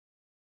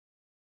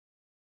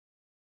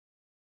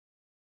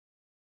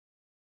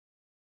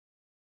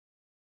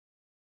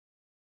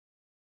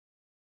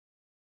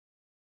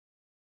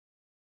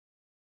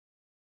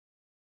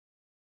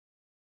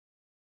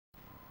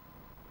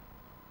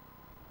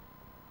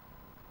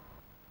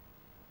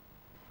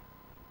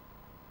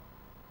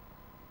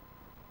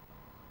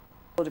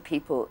older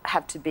people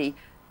have to be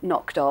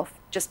knocked off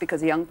just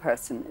because a young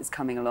person is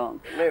coming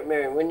along.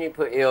 Miriam, when you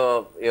put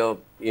your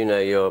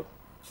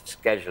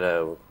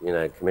scheduler,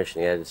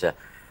 commissioning editor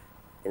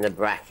in a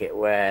bracket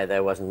where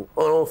there wasn't an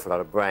awful lot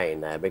of brain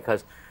there,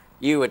 because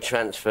you were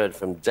transferred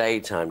from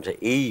daytime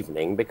to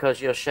evening because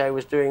your show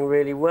was doing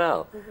really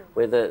well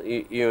with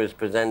you as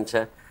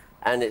presenter,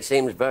 and it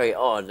seems very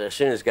odd as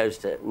soon as it goes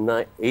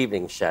to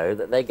evening show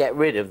that they get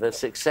rid of the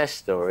success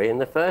story in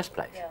the first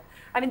place. Yeah.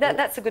 I mean,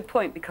 that's a good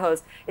point,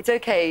 because it's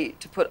OK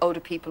to put older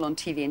people on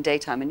TV in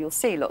daytime, and you'll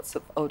see lots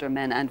of older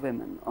men and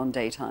women on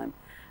daytime.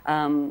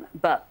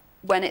 But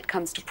when it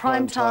comes to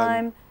prime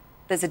time,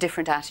 there's a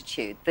different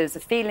attitude. There's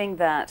a feeling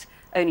that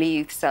only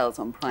youth sells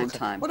on prime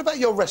time. What about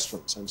your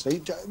restaurants,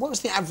 Antony? What was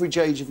the average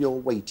age of your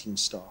waiting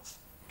staff?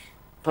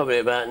 Probably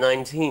about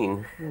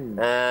 19.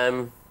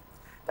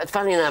 But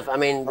funny enough, I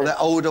mean... Are there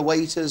older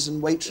waiters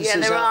and waitresses? Yeah,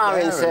 there are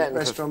in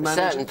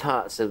certain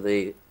parts of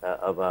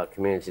our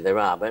community, there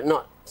are, but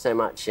not so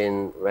much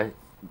in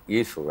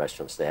youthful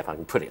restaurants there, if I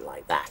can put it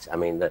like that. I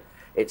mean,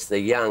 it's the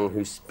young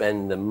who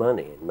spend the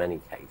money in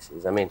many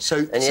cases. I mean,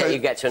 and yet you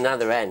get to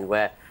another end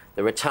where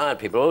the retired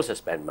people also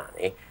spend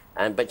money,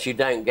 but you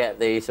don't get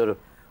the sort of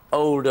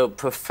older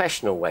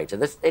professional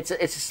waiter. It's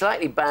a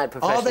slightly bad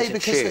profession. Are they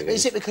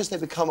is it because they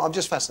become... I'm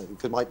just fascinated,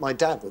 because my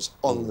dad was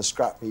on the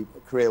scrap heap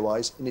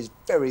career-wise in his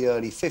very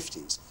early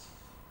 50s.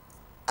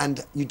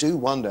 And you do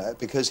wonder,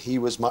 because he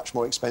was much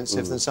more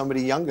expensive than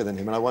somebody younger than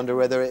him, and I wonder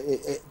whether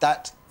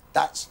that's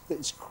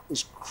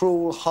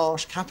cruel,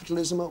 harsh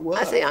capitalism at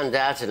work. I think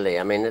undoubtedly.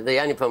 I mean, the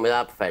only problem with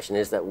our profession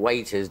is that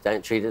waiters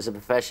don't treat it as a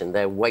profession.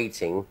 They're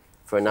waiting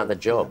for another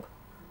job,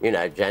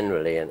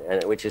 generally,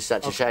 and which is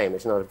such a shame.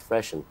 It's not a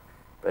profession.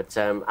 But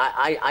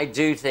I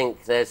do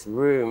think there's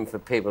room for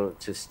people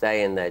to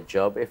stay in their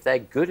job if they're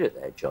good at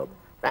their job.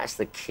 That's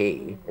the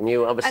key. And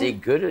you're obviously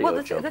good at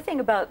your job. The thing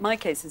about my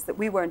case is that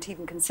we weren't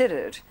even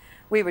considered.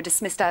 We were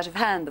dismissed out of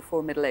hand, the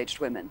four middle-aged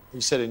women.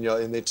 You said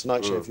in the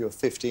Tonight Show, if you were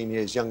 15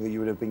 years younger, you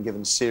would have been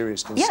given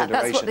serious consideration.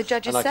 Yeah, that's what the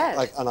judges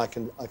said. And I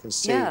can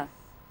see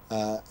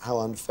how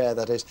unfair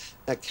that is.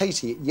 Now,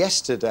 Katie,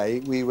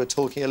 yesterday we were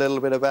talking a little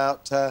bit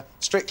about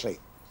Strictly.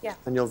 Yeah.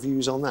 And your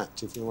views on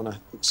that, if you want to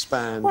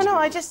expand. Well, no,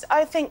 I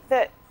think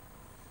that,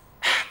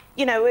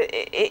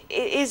 it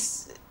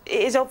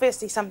is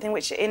obviously something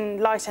which,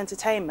 in light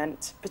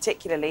entertainment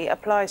particularly,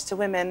 applies to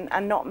women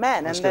and not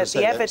men, and that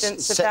the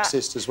evidence of that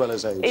sexist as well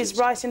as ageist is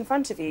right in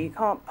front of you. You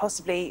can't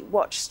possibly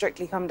watch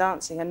Strictly Come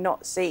Dancing and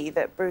not see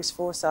that Bruce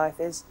Forsyth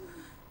is,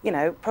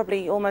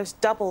 probably almost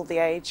double the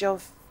age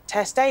of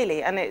Tess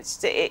Daly, and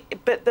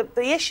but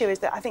the issue is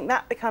that I think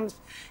that becomes,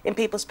 in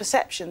people's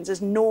perceptions, as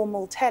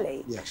normal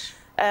telly. Yes.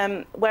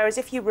 Whereas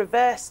if you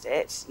reversed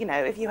it,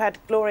 if you had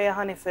Gloria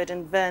Hunniford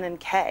and Vernon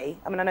Kay,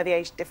 I mean, I know the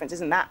age difference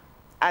isn't that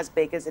as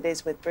big as it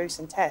is with Bruce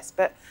and Tess,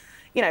 but,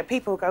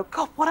 people go,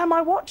 God, what am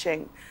I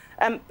watching?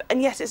 And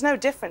yes, it's no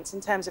difference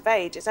in terms of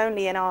age, it's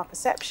only in our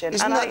perception.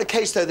 Isn't that the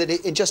case, though,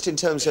 that just in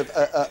terms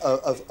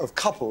of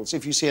couples,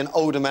 if you see an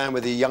older man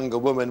with a younger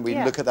woman, we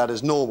look at that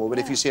as normal, but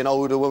if you see an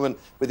older woman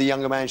with a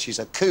younger man, she's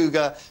a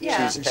cougar,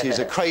 she's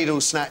a cradle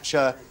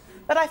snatcher.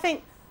 But I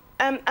think...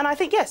 and I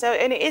think, yes,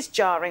 and it is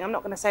jarring. I'm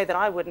not going to say that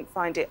I wouldn't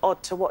find it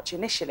odd to watch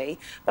initially,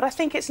 but I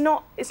think it's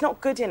not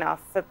good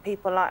enough for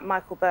people like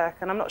Michael Burke,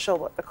 and I'm not sure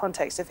what the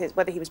context of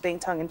whether he was being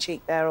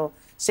tongue-in-cheek there or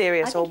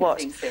serious or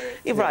what.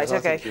 You're right,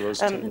 OK.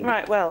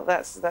 Right, well,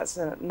 that's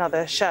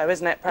another show,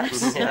 isn't it,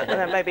 perhaps?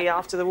 Maybe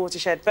after the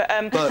watershed. But,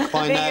 Burke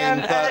by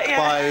name, Burke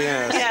by...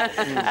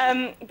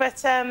 Yes.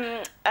 But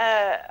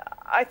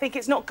I think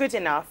it's not good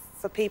enough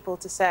for people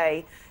to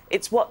say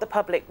it's what the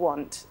public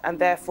want, and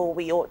therefore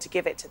we ought to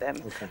give it to them.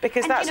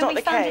 Because that's not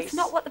the case. It's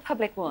not what the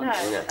public want. No.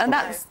 And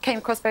that came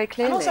across very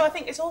clearly. And also, I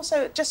think it's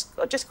also,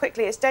 just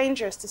quickly, it's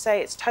dangerous to say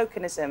it's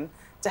tokenism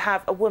to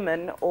have a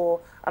woman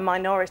or a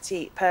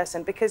minority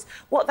person, because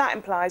what that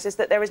implies is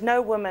that there is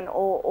no woman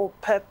or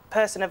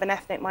person of an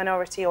ethnic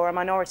minority or a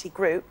minority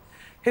group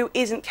who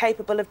isn't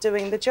capable of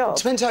doing the job.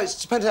 It depends how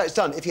it's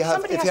done. If you have,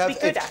 Somebody has to be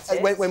good at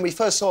it. When we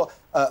first saw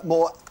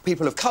more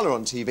people of colour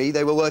on TV,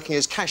 they were working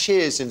as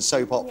cashiers in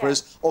soap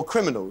operas or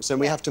criminals, and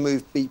we have to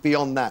move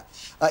beyond that.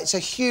 It's a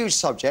huge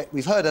subject.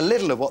 We've heard a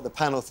little of what the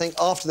panel think.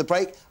 After the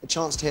break, a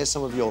chance to hear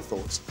some of your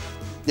thoughts.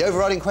 The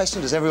overriding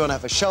question, does everyone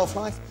have a shelf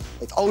life?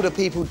 If older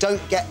people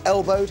don't get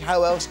elbowed,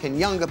 how else can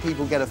younger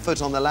people get a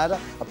foot on the ladder?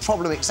 A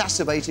problem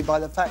exacerbated by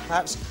the fact,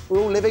 perhaps,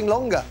 we're all living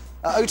longer.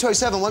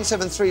 0207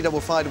 173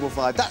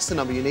 5555. That's the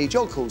number you need.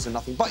 Your calls and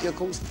nothing but your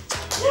calls.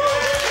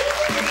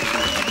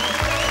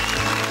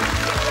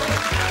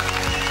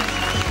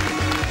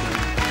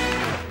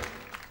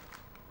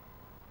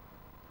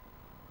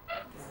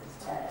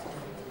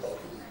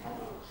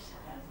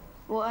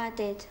 What I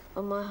did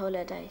on my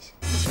holidays.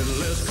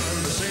 Less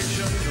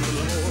conversation, a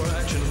little more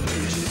action,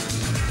 please.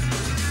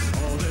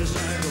 All this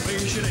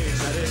aggravation ain't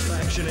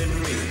satisfaction in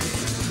me.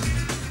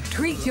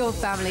 Treat your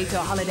family to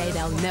a holiday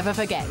they'll never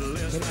forget,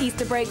 with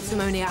Easter breaks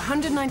from only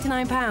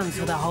 £199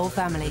 for the whole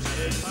family.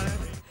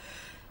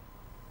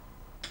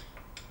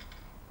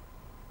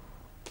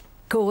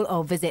 Call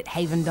or visit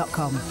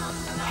haven.com.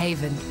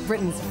 Haven,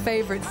 Britain's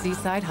favourite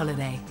seaside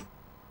holiday.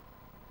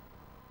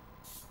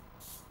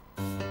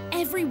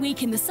 Every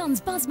week in the Sun's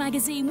Buzz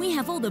magazine, we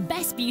have all the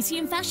best beauty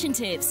and fashion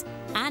tips.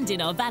 And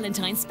in our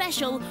Valentine's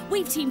special,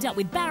 we've teamed up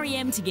with Barry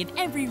M to give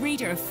every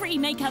reader a free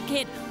makeup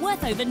kit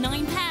worth over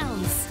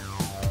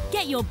 £9.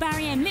 Get your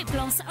Barry M lip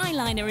gloss,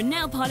 eyeliner and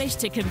nail polish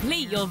to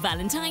complete your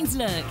Valentine's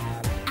look.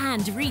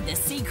 And read the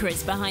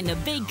secrets behind the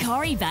big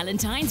Corrie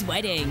Valentine's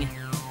wedding.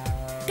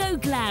 Go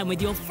glam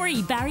with your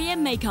free Barry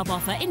M makeup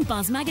offer in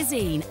Buzz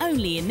magazine,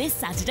 only in this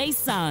Saturday's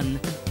Sun.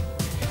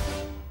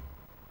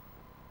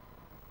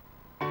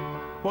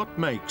 What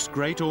makes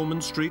Great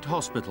Ormond Street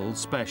Hospital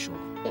special?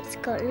 It's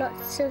got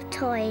lots of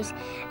toys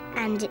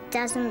and it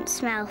doesn't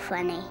smell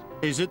funny.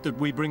 Is it that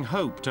we bring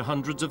hope to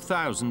hundreds of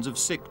thousands of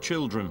sick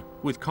children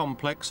with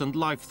complex and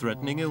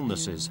life-threatening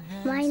illnesses?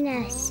 My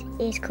nurse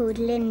is called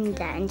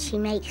Linda and she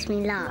makes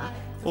me laugh.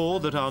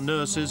 Or that our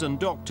nurses and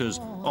doctors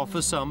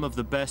offer some of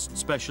the best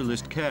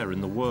specialist care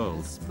in the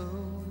world?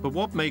 But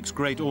what makes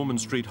Great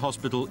Ormond Street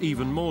Hospital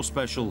even more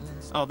special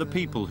are the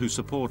people who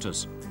support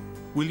us.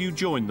 Will you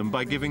join them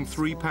by giving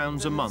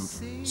 £3 a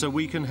month so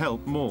we can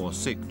help more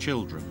sick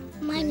children?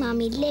 My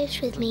mummy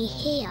lives with me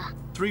here.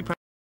 £3